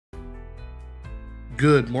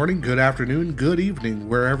Good morning, good afternoon, good evening,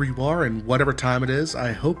 wherever you are and whatever time it is.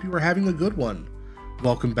 I hope you are having a good one.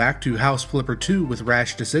 Welcome back to House Flipper 2 with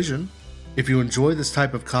Rash Decision. If you enjoy this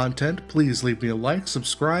type of content, please leave me a like,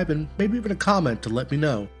 subscribe, and maybe even a comment to let me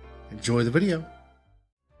know. Enjoy the video.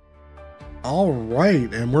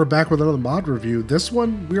 Alright, and we're back with another mod review. This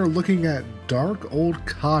one, we are looking at Dark Old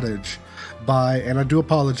Cottage by, and I do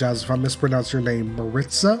apologize if I mispronounce your name,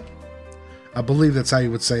 Maritza. I believe that's how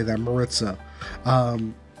you would say that, Maritza.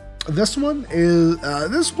 This one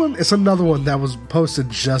is another one that was posted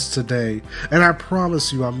just today, and I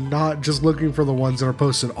promise you I'm not just looking for the ones that are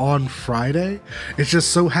posted on Friday. It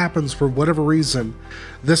just so happens, for whatever reason,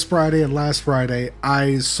 this Friday and last Friday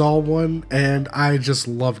I saw one and I just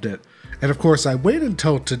loved it. And of course I waited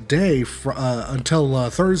until today,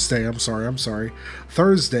 Thursday,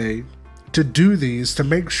 Thursday, to do these, to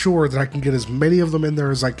make sure that I can get as many of them in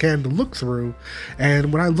there as I can to look through.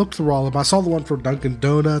 And when I looked through all of them, I saw the one for Dunkin'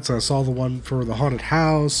 Donuts, and I saw the one for the haunted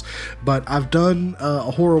house, but I've done a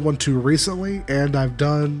horror one too recently, and I've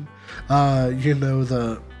done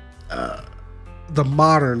the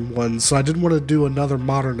modern ones, so I didn't want to do another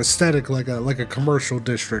modern aesthetic like a commercial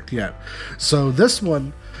district yet. So this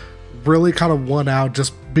one really kind of won out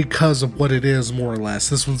just because of what it is, more or less.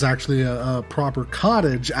 This one's actually a proper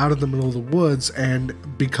cottage out in the middle of the woods, and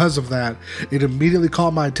because of that, it immediately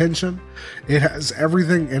caught my attention. It has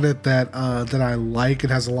everything in it that that I like. It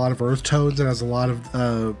has a lot of earth tones. It has a lot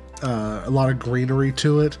of greenery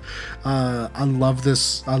to it. I love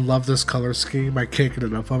this color scheme. I can't get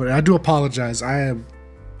enough of it. And I do apologize. I am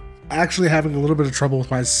actually having a little bit of trouble with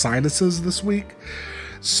my sinuses this week,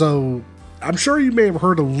 so I'm sure you may have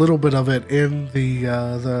heard a little bit of it in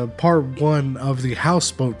the part one of the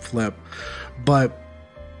houseboat flip, but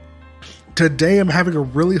today I'm having a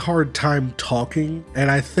really hard time talking, and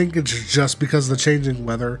I think it's just because of the changing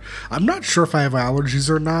weather. I'm not sure if I have allergies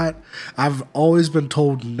or not. I've always been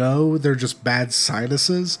told no, they're just bad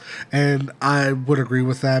sinuses, and I would agree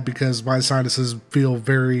with that because my sinuses feel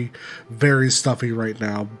very, very stuffy right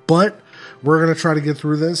now. But we're going to try to get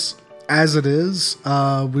through this. As it is,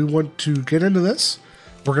 we want to get into this.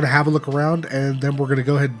 We're going to have a look around, and then we're going to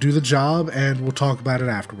go ahead and do the job, and we'll talk about it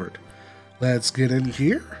afterward. Let's get in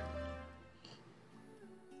here.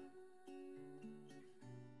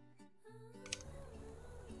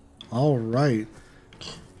 All right.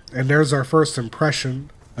 And there's our first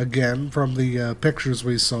impression, again, from the pictures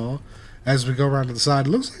we saw as we go around to the side. It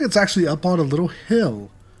looks like it's actually up on a little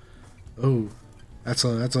hill. Oh, that's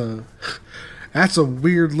a that's a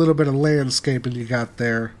weird little bit of landscaping you got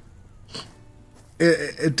there.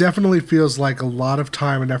 It definitely feels like a lot of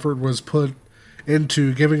time and effort was put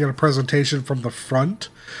into giving it a presentation from the front,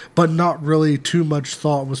 but not really too much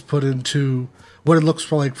thought was put into what it looks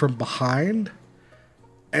like from behind.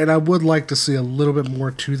 And I would like to see a little bit more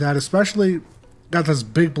to that, especially got this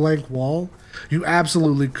big blank wall. You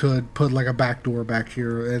absolutely could put like a back door back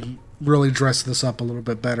here and really dress this up a little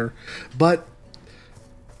bit better. But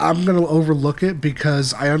I'm going to overlook it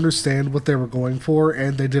because I understand what they were going for,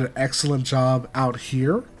 and they did an excellent job out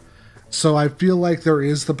here. So I feel like there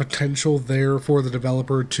is the potential there for the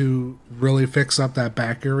developer to really fix up that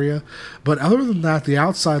back area. But other than that, the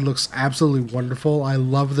outside looks absolutely wonderful. I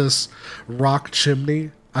love this rock chimney.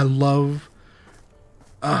 I love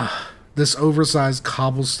this oversized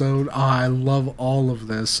cobblestone. I love all of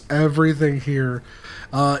this. Everything here.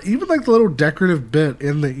 Even like the little decorative bit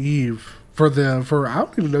in the eave. For I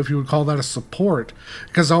don't even know if you would call that a support,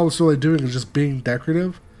 because all it's really doing is just being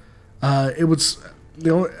decorative. It was,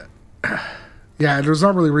 yeah, there's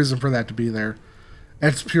not really a reason for that to be there.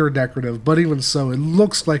 It's pure decorative, but even so, it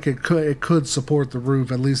looks like it could support the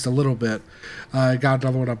roof at least a little bit. I got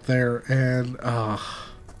another one up there, and I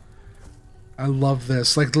love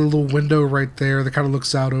this, like the little window right there that kind of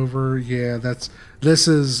looks out over. Yeah, this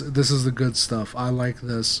is the good stuff. I like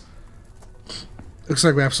this. Looks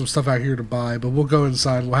like we have some stuff out here to buy, but we'll go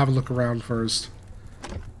inside. We'll have a look around first,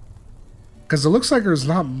 because it looks like there's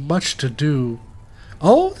not much to do.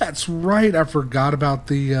 Oh, that's right. I forgot about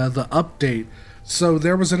the update. So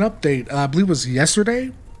there was an update. I believe it was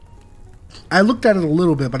yesterday. I looked at it a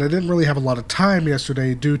little bit, but I didn't really have a lot of time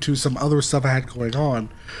yesterday due to some other stuff I had going on.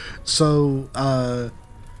 So,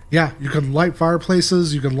 yeah, you can light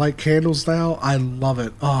fireplaces. You can light candles now. I love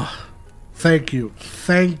it. Oh. Thank you,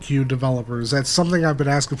 developers. That's something I've been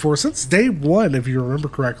asking for since day one, if you remember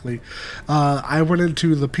correctly. I went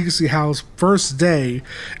into the PC house first day,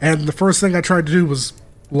 and the first thing I tried to do was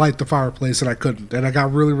light the fireplace, and I couldn't. And I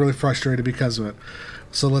got really, really frustrated because of it.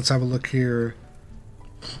 So let's have a look here.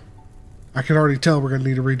 I can already tell we're going to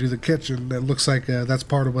need to redo the kitchen. It looks like that's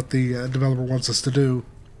part of what the developer wants us to do.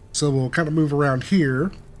 So we'll kind of move around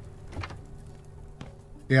here.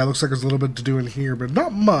 Yeah, it looks like there's a little bit to do in here, but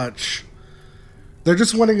not much. They're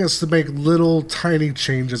just wanting us to make little tiny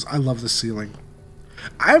changes. I love the ceiling.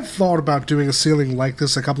 I've thought about doing a ceiling like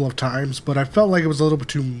this a couple of times, but I felt like it was a little bit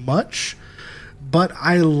too much. But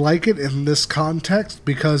I like it in this context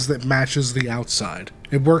because it matches the outside.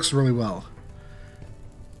 It works really well.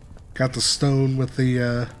 Got the stone with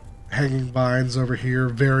the hanging vines over here.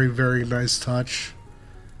 Very, very nice touch.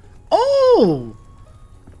 Oh!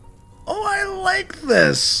 Oh, I like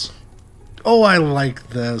this. Oh, I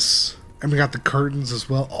like this. And we got the curtains as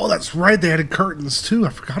well. Oh, that's right. They added curtains too. I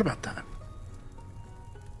forgot about that.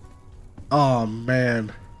 Oh,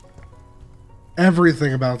 man.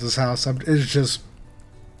 Everything about this house is just...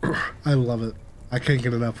 I love it. I can't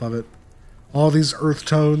get enough of it. All these earth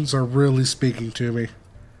tones are really speaking to me.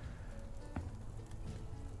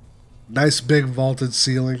 Nice big vaulted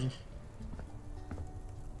ceiling.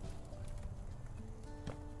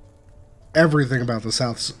 Everything about this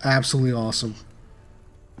house is absolutely awesome.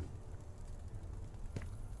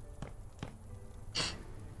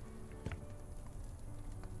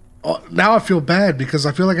 Oh, now I feel bad because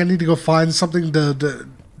I feel like I need to go find something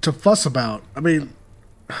to fuss about. I mean,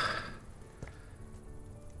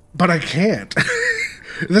 but I can't.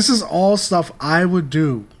 This is all stuff I would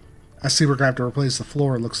do. I see we're going to have to replace the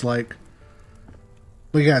floor, it looks like.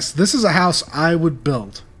 But yes, this is a house I would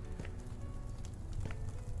build.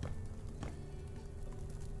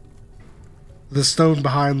 The stone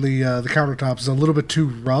behind the countertops is a little bit too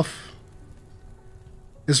rough.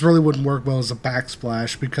 This really wouldn't work well as a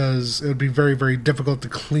backsplash because it would be very, very difficult to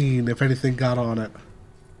clean if anything got on it.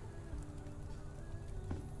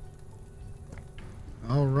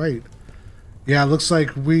 Alright. Yeah, it looks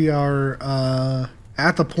like we are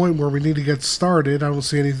at the point where we need to get started. I don't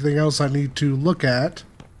see anything else I need to look at.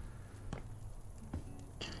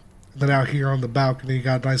 Then out here on the balcony, you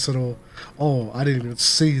got a nice little... Oh, I didn't even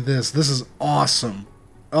see this. This is awesome.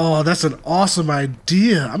 Oh, that's an awesome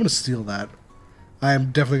idea. I'm going to steal that. I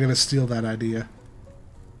am definitely going to steal that idea.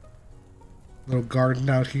 Little garden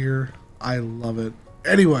out here. I love it.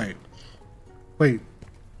 Anyway. Wait.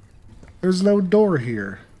 There's no door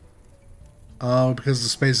here. Oh, because the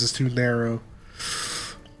space is too narrow.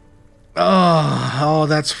 Oh,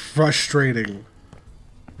 that's frustrating.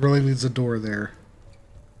 Really needs a door there.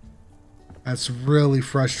 That's really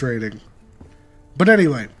frustrating. But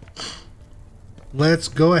anyway. Let's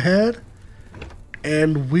go ahead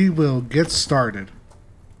and we will get started.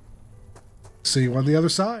 See you on the other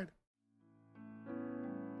side.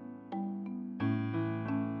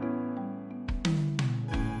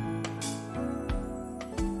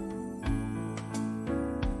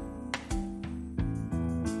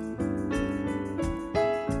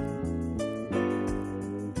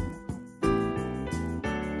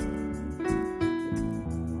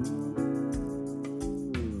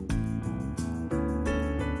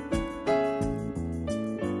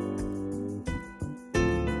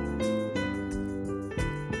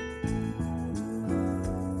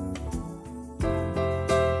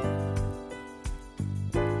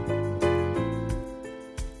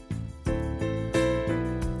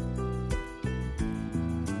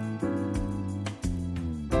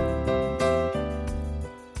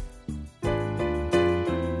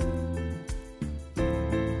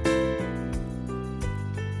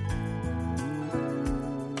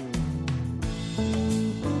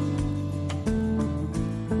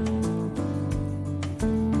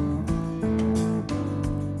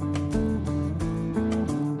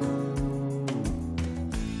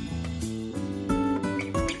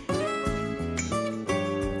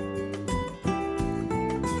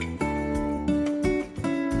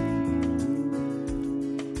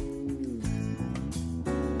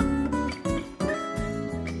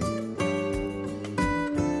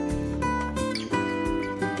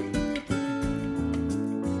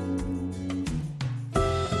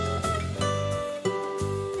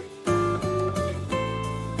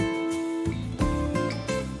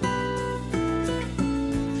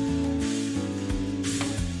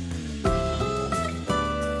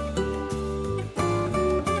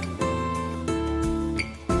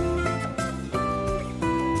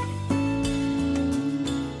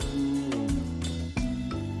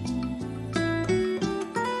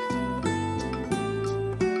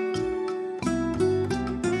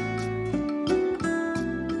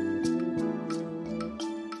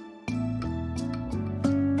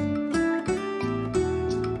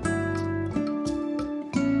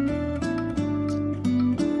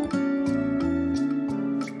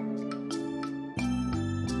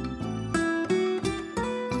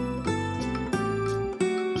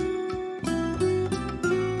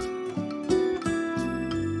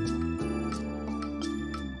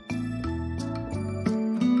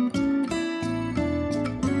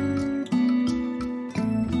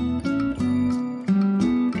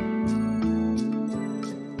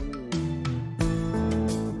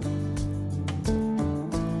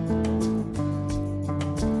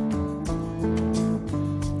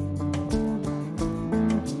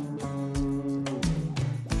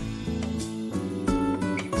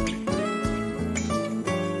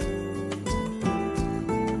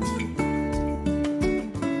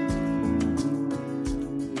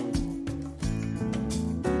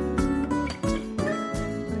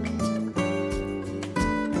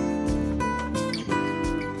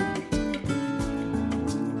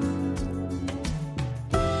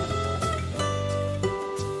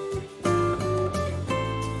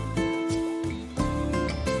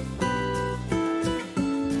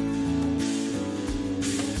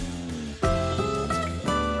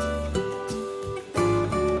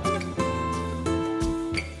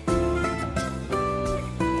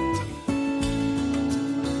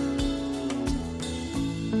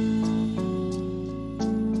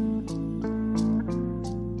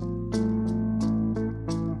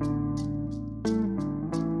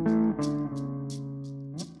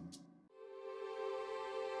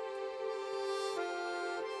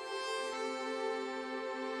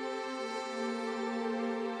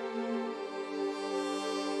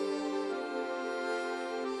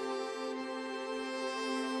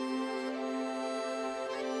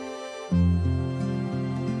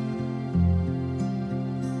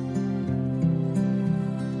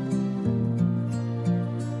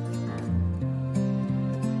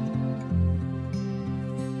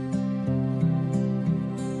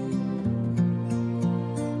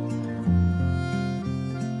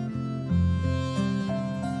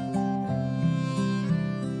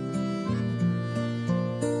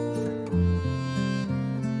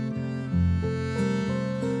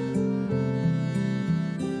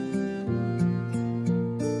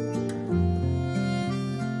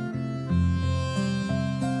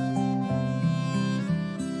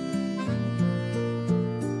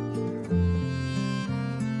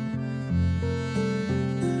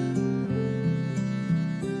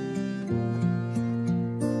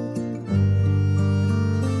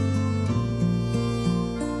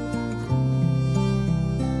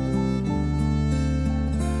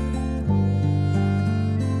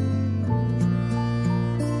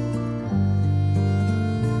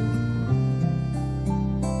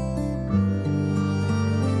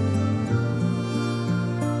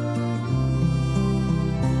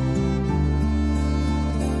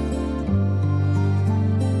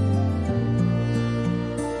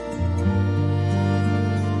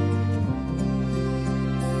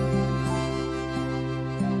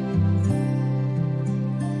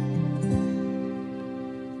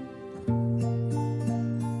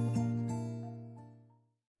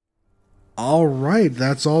 All right,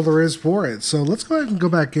 that's all there is for it. So let's go ahead and go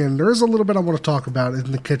back in. There is a little bit I want to talk about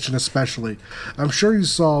in the kitchen, especially. I'm sure you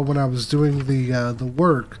saw when I was doing the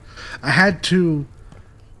work, I had to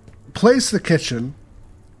place the kitchen,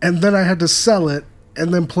 and then I had to sell it,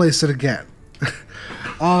 and then place it again.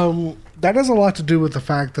 That has a lot to do with the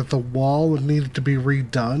fact that the wall needed to be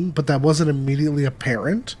redone, but that wasn't immediately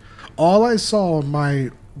apparent. All I saw on my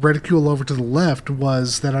reticule over to the left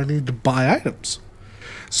was that I needed to buy items.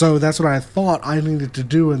 So that's what I thought I needed to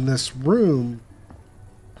do in this room.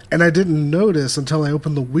 And I didn't notice until I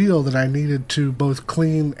opened the wheel that I needed to both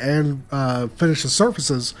clean and finish the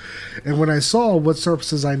surfaces. And when I saw what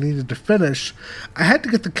surfaces I needed to finish, I had to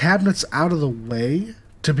get the cabinets out of the way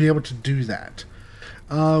to be able to do that.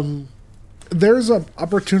 There's an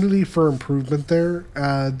opportunity for improvement there.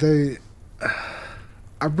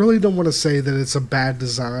 I really don't want to say that it's a bad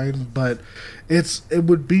design, but it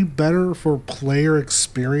would be better for player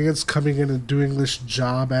experience coming in and doing this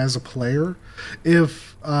job as a player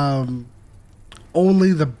if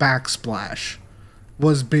only the backsplash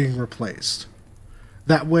was being replaced.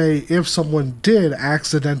 That way, if someone did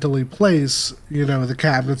accidentally place, the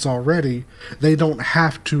cabinets already, they don't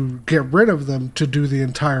have to get rid of them to do the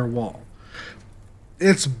entire wall.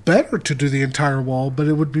 It's better to do the entire wall, but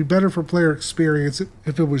it would be better for player experience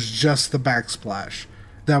if it was just the backsplash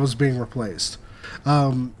that was being replaced.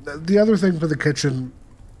 The other thing for the kitchen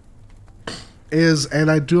is, and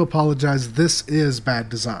I do apologize, this is bad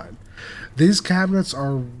design. These cabinets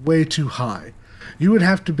are way too high. You would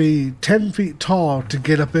have to be 10 feet tall to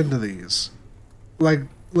get up into these. Like,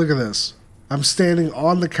 look at this. I'm standing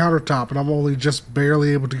on the countertop and I'm only just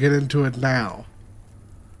barely able to get into it now.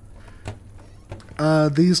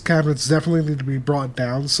 These cabinets definitely need to be brought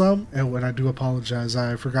down some. And when I do apologize,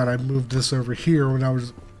 I forgot I moved this over here when I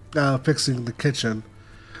was fixing the kitchen.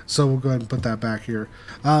 So we'll go ahead and put that back here.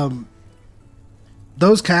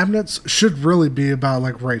 Those cabinets should really be about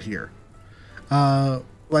like right here.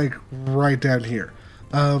 Like right down here.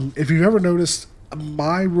 If you've ever noticed,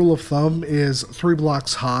 my rule of thumb is 3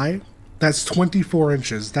 blocks high. That's 24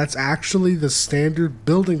 inches. That's actually the standard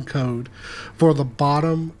building code for the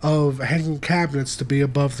bottom of hanging cabinets to be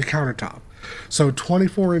above the countertop. So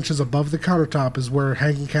 24 inches above the countertop is where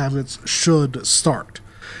hanging cabinets should start.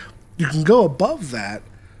 You can go above that,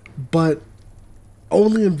 but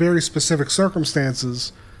only in very specific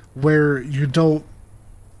circumstances where you don't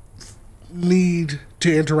need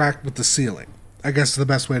to interact with the ceiling, I guess is the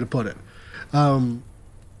best way to put it.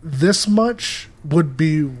 This much would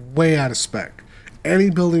be way out of spec. Any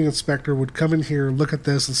building inspector would come in here, look at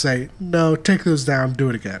this and say, no, take those down, do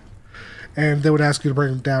it again. And they would ask you to bring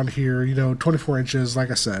them down here, 24 inches, like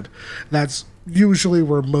I said. That's usually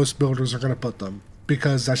where most builders are going to put them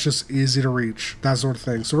because that's just easy to reach, that sort of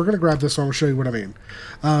thing. So we're going to grab this one, I'll show you what I mean.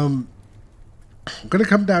 I'm going to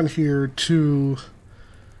come down here to...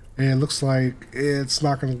 And it looks like it's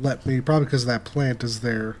not going to let me, probably because that plant is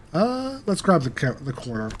there. Let's grab the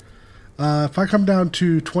corner. If I come down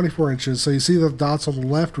to 24 inches, so you see the dots on the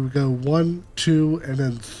left, we go 1, 2, and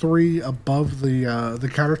then 3 above the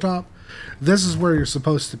countertop. This is where you're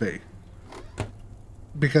supposed to be.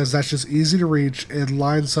 Because that's just easy to reach. It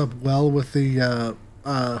lines up well with the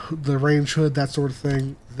range hood, that sort of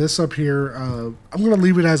thing. This up here, I'm going to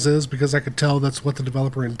leave it as is because I could tell that's what the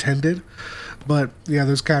developer intended. But yeah,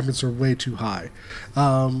 those cabinets are way too high.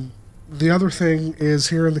 The other thing is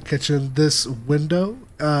here in the kitchen, this window,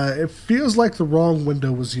 it feels like the wrong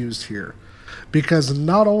window was used here. Because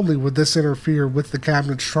not only would this interfere with the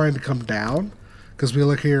cabinets trying to come down, because we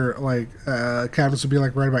look here, like cabinets would be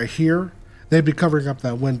like right about here, they'd be covering up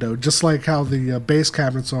that window, just like how the base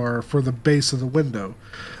cabinets are for the base of the window.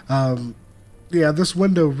 Yeah, this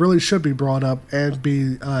window really should be brought up and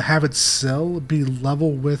be have its sill be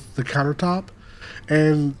level with the countertop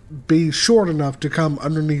and be short enough to come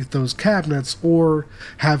underneath those cabinets, or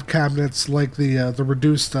have cabinets like the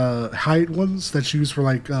reduced height ones that's used for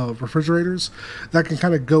like refrigerators that can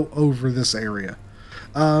kind of go over this area.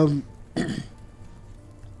 I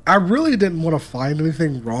really didn't want to find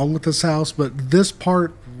anything wrong with this house, but this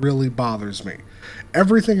part really bothers me.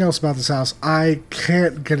 Everything else about this house, I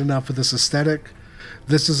can't get enough of this aesthetic.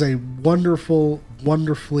 This is a wonderful,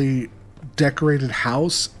 wonderfully decorated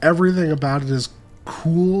house. Everything about it is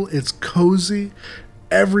cool. It's cozy.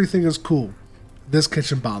 Everything is cool. This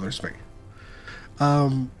kitchen bothers me.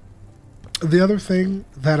 The other thing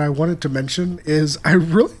that I wanted to mention is I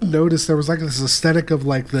really noticed there was like this aesthetic of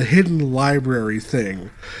like the hidden library thing.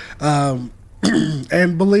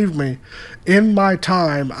 And believe me, in my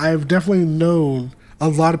time, I've definitely known a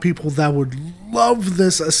lot of people that would love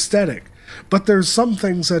this aesthetic. But there's some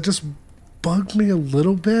things that just bugged me a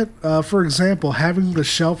little bit. For example, having the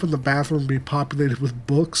shelf in the bathroom be populated with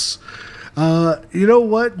books. You know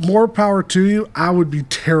what? More power to you. I would be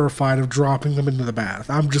terrified of dropping them into the bath.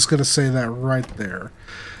 I'm just going to say that right there.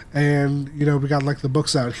 And you know, we got like the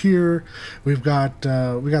books out here. We got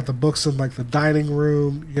the books in like the dining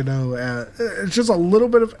room. You know, it's just a little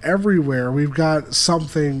bit of everywhere. We've got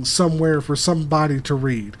something somewhere for somebody to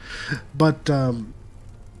read. But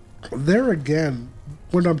there again,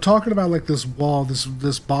 when I'm talking about like this wall,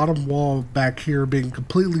 this bottom wall back here being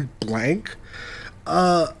completely blank,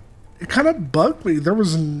 it kind of bugged me.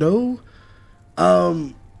 There's no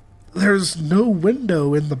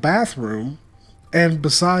window in the bathroom. And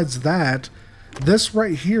besides that, this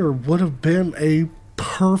right here would have been a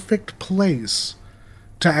perfect place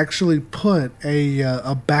to actually put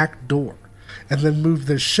a back door. And then move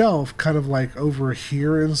this shelf kind of like over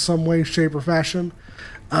here in some way, shape, or fashion.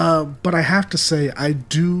 But I have to say, I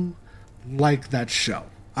do like that shelf.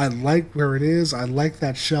 I like where it is. I like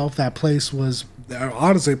that shelf. That place was,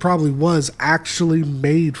 honestly, probably was actually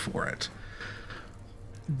made for it.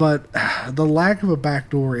 But the lack of a back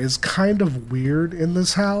door is kind of weird in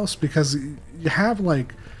this house because you have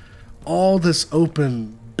like all this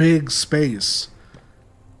open big space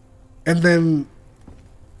and then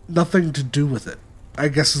nothing to do with it, I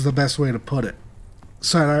guess is the best way to put it.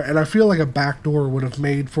 So, and I feel like a back door would have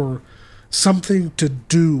made for something to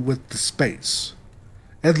do with the space.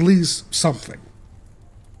 At least something.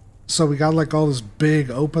 So we got like all this big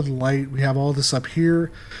open light. We have all this up here.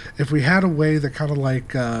 If we had a way that kind of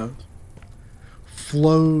like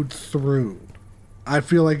flowed through, I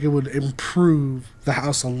feel like it would improve the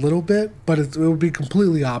house a little bit, but it would be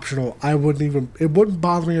completely optional. It wouldn't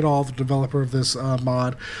bother me at all if the developer of this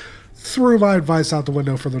mod threw my advice out the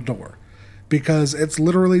window for the door. Because it's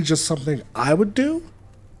literally just something I would do,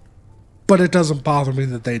 but it doesn't bother me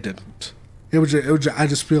that they didn't. I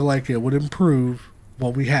just feel like it would improve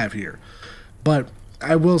what we have here. But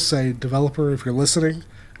I will say, developer, if you're listening,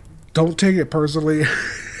 don't take it personally.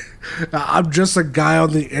 I'm just a guy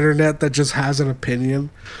on the internet that just has an opinion.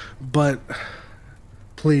 But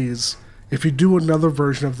please, if you do another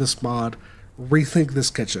version of this mod, rethink this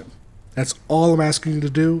kitchen. That's all I'm asking you to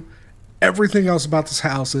do. Everything else about this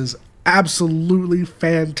house is absolutely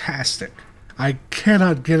fantastic. I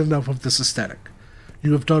cannot get enough of this aesthetic.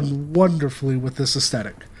 You have done wonderfully with this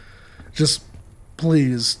aesthetic. Just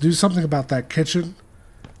please do something about that kitchen,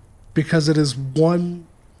 because it is one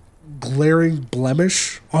glaring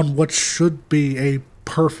blemish on what should be a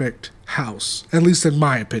perfect house, at least in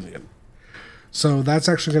my opinion. So that's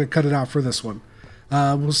actually going to cut it out for this one.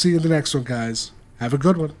 We'll see you in the next one, guys. Have a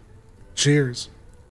good one. Cheers.